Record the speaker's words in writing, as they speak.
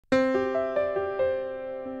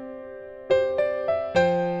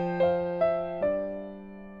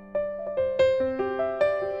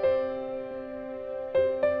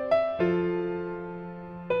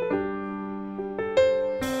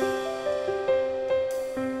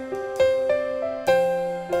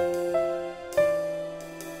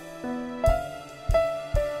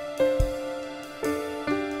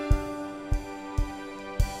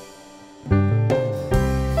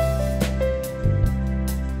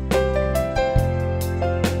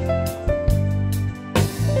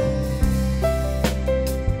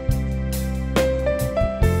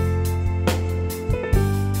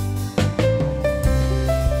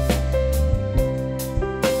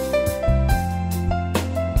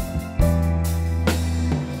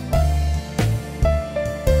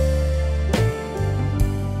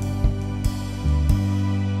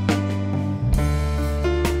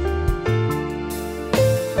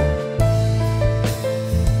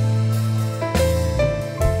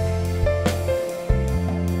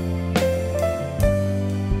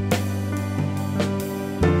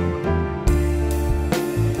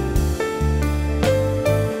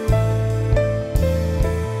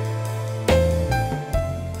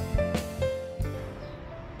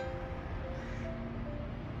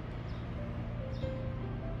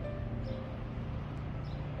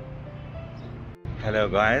Hello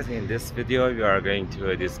guys, in this video we are going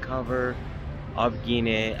to discover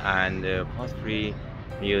Abgine and Pottery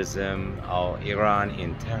Museum of Iran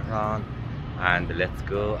in Tehran, and let's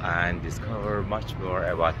go and discover much more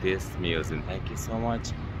about this museum. Thank you so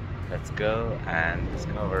much. Let's go and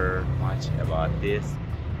discover much about this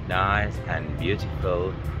nice and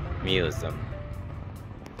beautiful museum.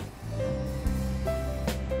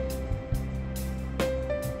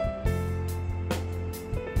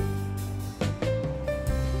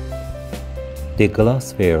 The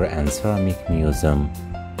Glassware and Ceramic Museum,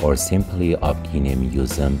 or simply Abgine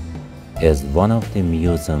Museum, is one of the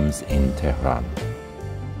museums in Tehran.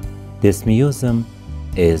 This museum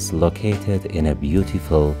is located in a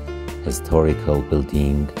beautiful historical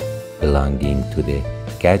building belonging to the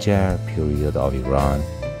Qajar period of Iran,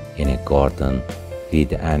 in a garden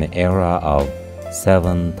with an area of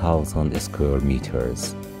 7,000 square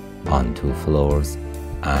meters on 2 floors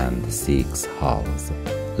and 6 halls,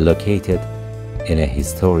 located in a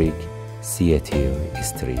historic theater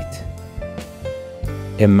street.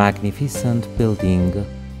 A magnificent building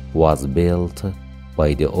was built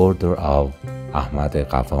by the order of Ahmad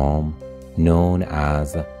Qavam, known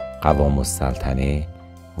as Qavam al-Saltaneh,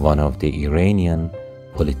 one of the Iranian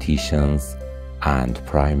politicians and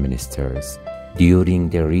prime ministers during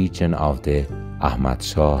the region of the Ahmad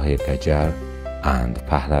Shah Qajar and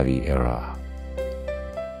Pahlavi era.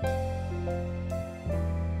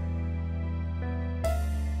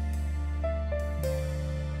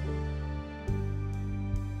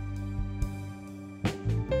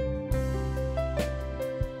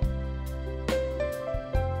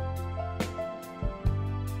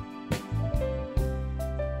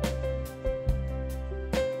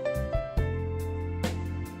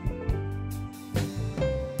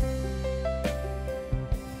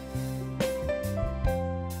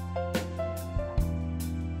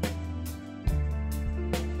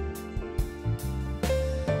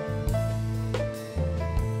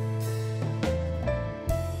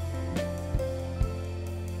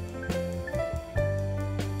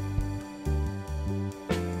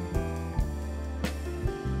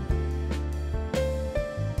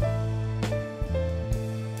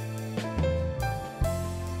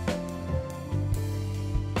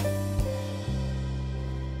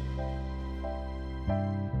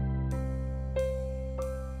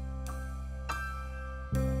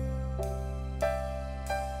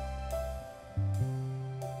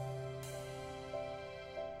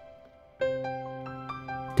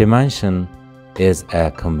 The mansion is a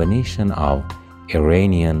combination of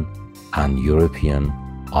Iranian and European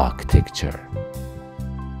architecture.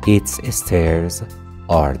 Its stairs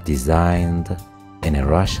are designed in a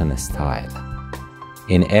Russian style.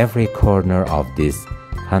 In every corner of this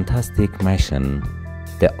fantastic mansion,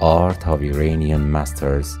 the art of Iranian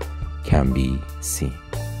masters can be seen.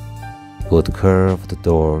 Wood curved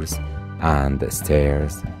doors and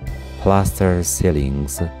stairs, plaster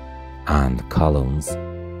ceilings and columns,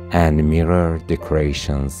 and mirror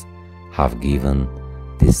decorations have given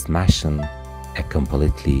this mansion a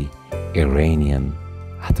completely Iranian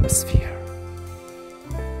atmosphere.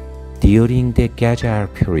 During the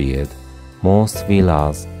Qajar period, most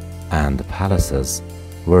villas and palaces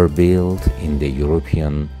were built in the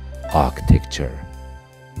European architecture.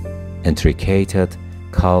 Intricate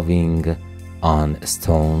carving on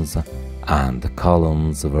stones and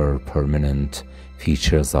columns were permanent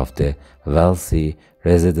features of the wealthy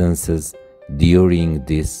residences during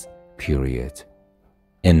this period.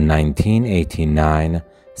 In 1989,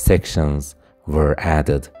 sections were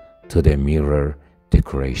added to the mirror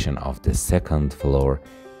decoration of the second floor,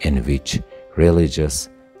 in which religious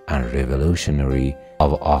and revolutionary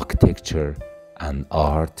of architecture and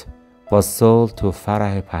art was sold to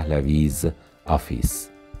Farah Pahlavi's office.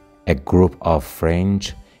 A group of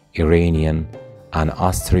French, Iranian, and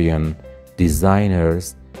Austrian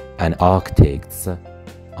designers and architects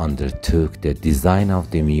undertook the design of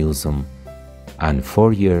the museum, and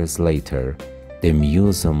 4 years later, the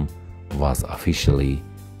museum was officially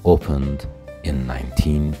opened in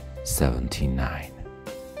 1979.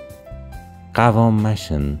 Qavam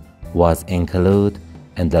Mansion was included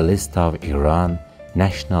in the list of Iran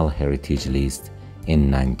National Heritage List in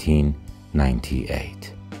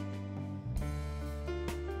 1998.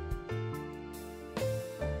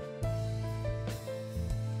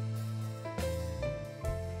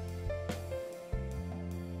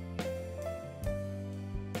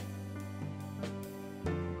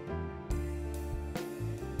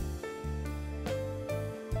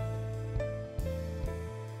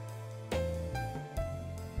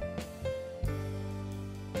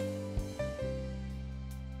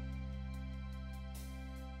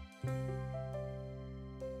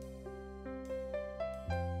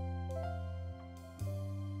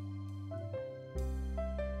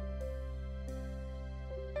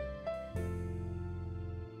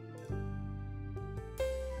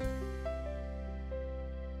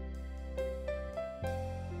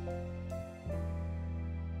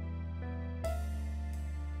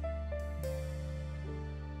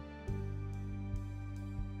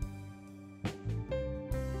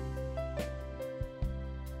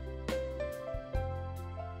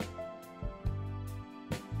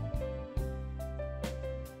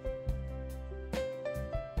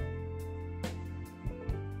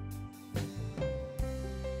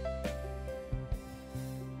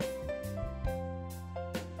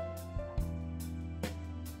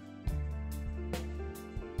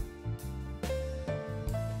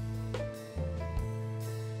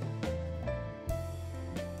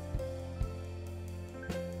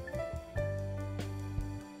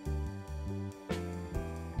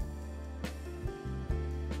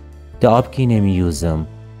 The Abgine Museum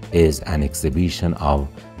is an exhibition of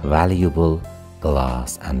valuable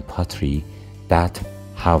glass and pottery that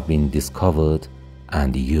have been discovered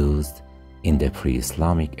and used in the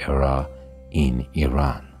pre-Islamic era in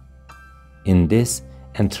Iran. In this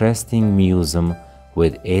interesting museum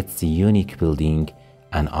with its unique building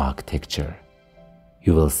and architecture,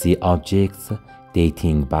 you will see objects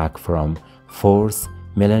dating back from 4th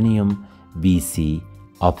millennium BC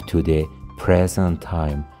up to the present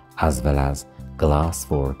time, as well as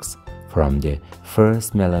glassworks from the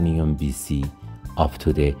 1st millennium BC up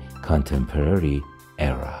to the contemporary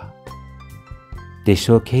era. The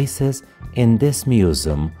showcases in this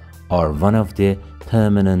museum are one of the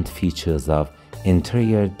permanent features of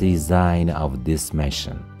interior design of this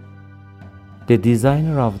mission. The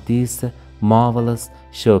designer of these marvelous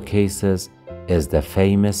showcases is the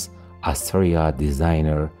famous Astoria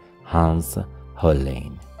designer Hans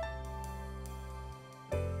Hollein.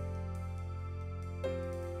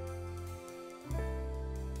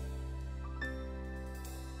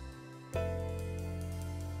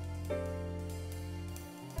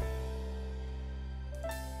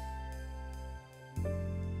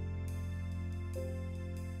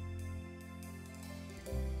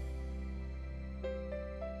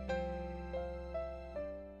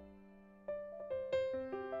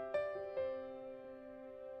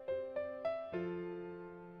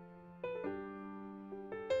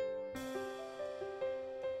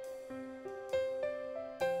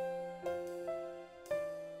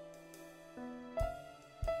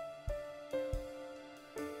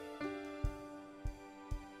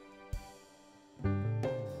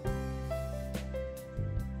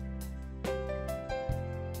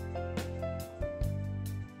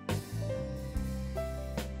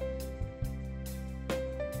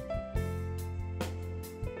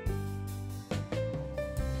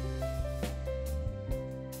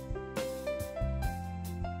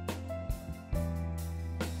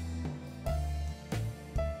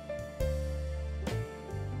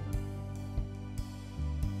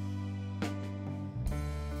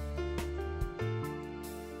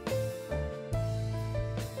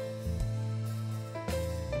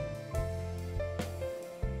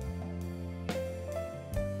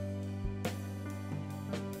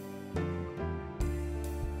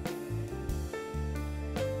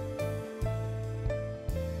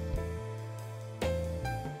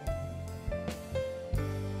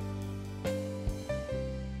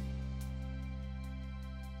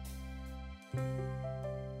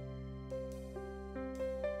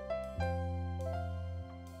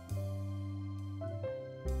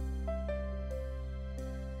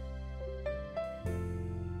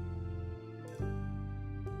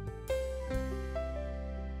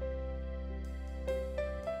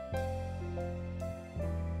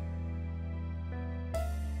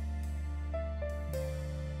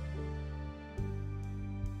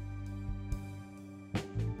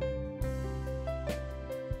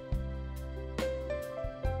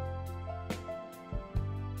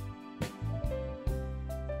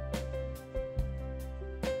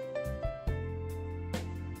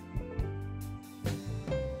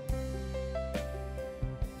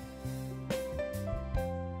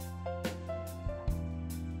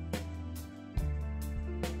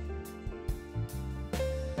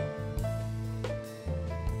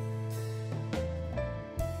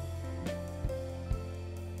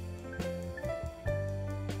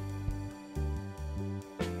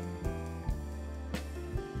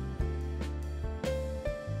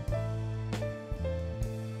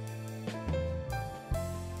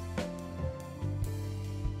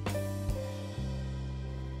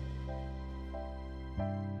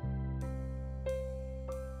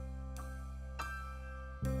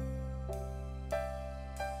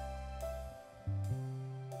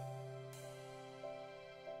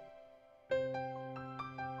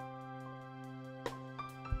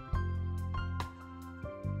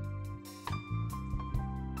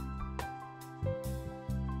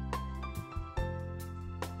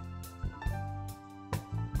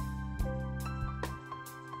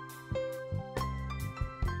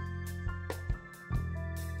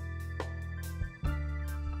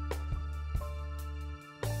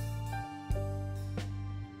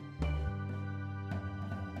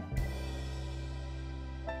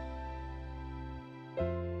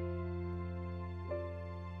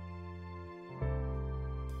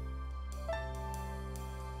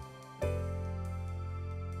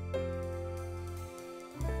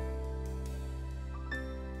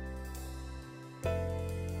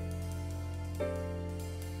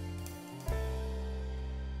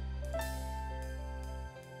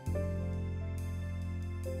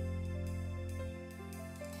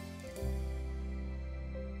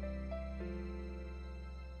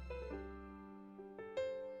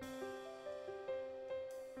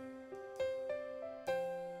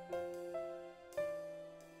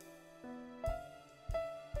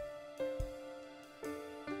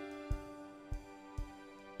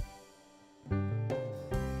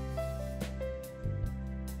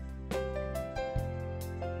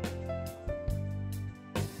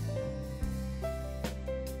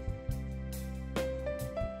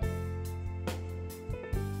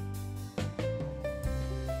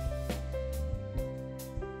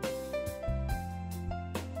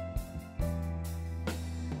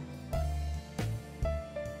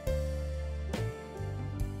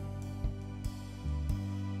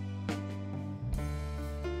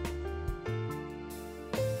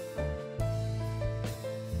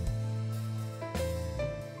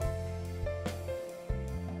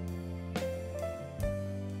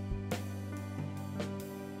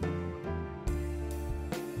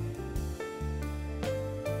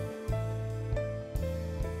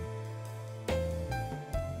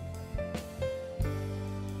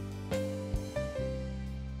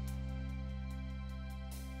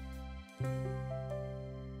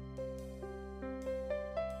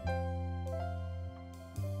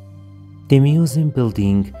 The museum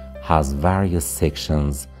building has various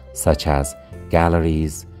sections such as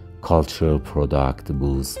galleries, cultural product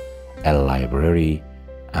booths, a library,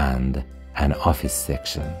 and an office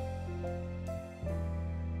section.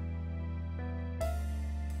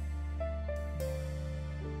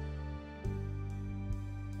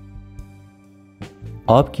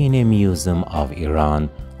 Abgine Museum of Iran,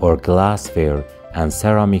 or Glassware and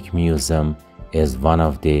Ceramic Museum, is one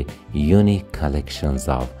of the unique collections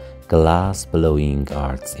of glass blowing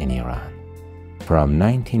arts in Iran. From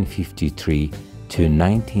 1953 to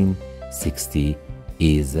 1960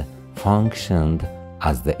 it functioned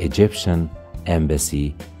as the Egyptian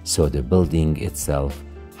embassy, so the building itself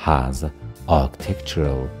has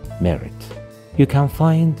architectural merit. You can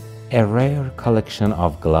find a rare collection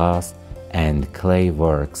of glass and clay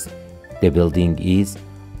works. The building is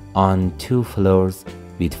on 2 floors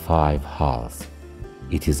with 5 halls.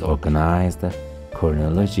 It is organized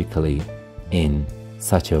chronologically in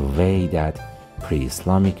such a way that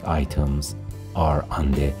pre-Islamic items are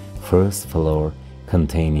on the first floor,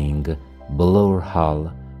 containing blower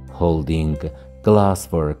hall holding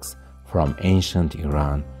glassworks from ancient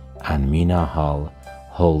Iran, and Mina hall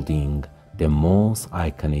holding the most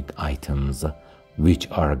iconic items, which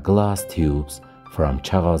are glass tubes from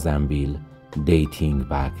Chagazambil dating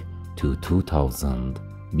back to 2000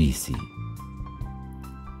 BC.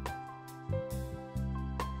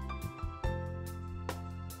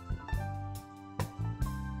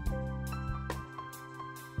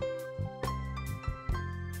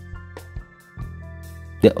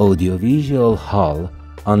 The audiovisual hall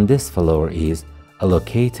on this floor is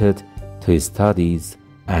allocated to studies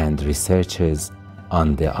and researches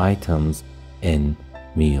on the items in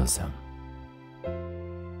museum.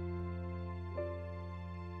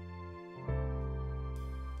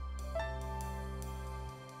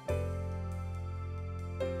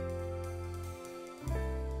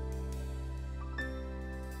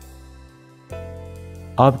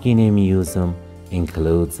 Abgine Museum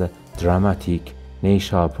includes dramatic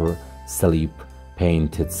Neshapur slip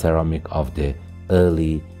painted ceramic of the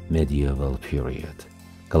early medieval period,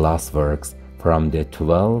 glassworks from the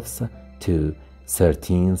 12th to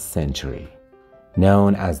 13th century,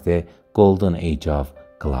 known as the Golden Age of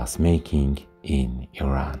glassmaking in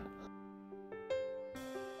Iran.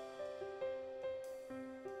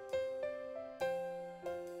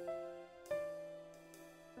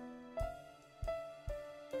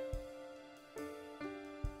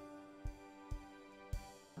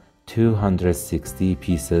 $260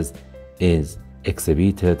 pieces is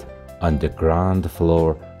exhibited on the ground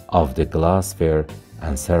floor of the Glassware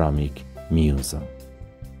and Ceramic Museum.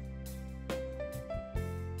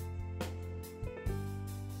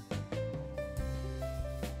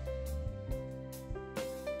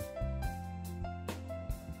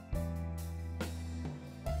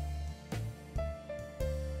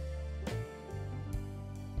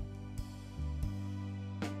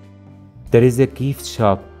 There is a gift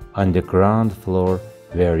shop on the ground floor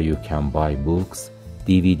where you can buy books,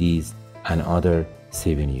 DVDs, and other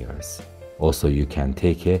souvenirs. Also, you can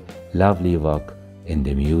take a lovely walk in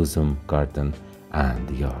the museum garden and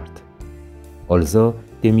yard. Although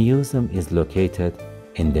the museum is located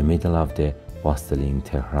in the middle of the bustling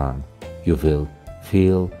Tehran, you will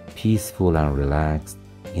feel peaceful and relaxed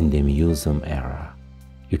in the museum area.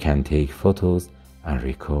 You can take photos and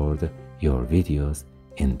record your videos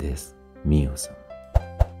in this museum.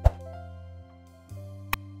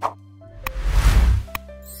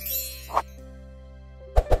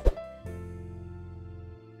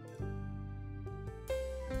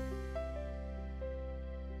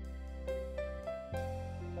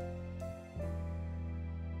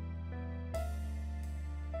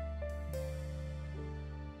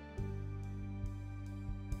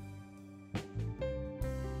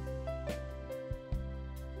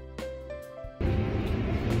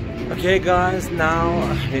 Okay guys, now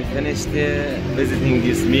we finished visiting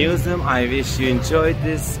this museum. I wish you enjoyed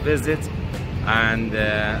this visit, and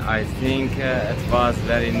I think it was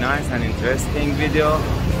very nice and interesting video,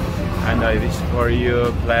 and I wish for you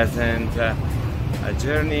a pleasant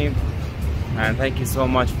journey, and thank you so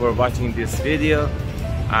much for watching this video.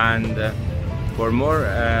 And for more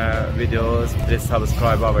videos, please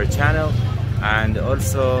subscribe our channel, and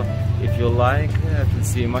also if you like to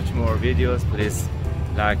see much more videos, please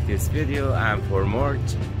like this video, and for more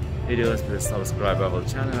videos please subscribe our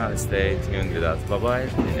channel. Stay tuned with us. Bye bye,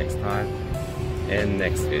 see you next time in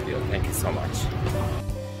next video. Thank you so much.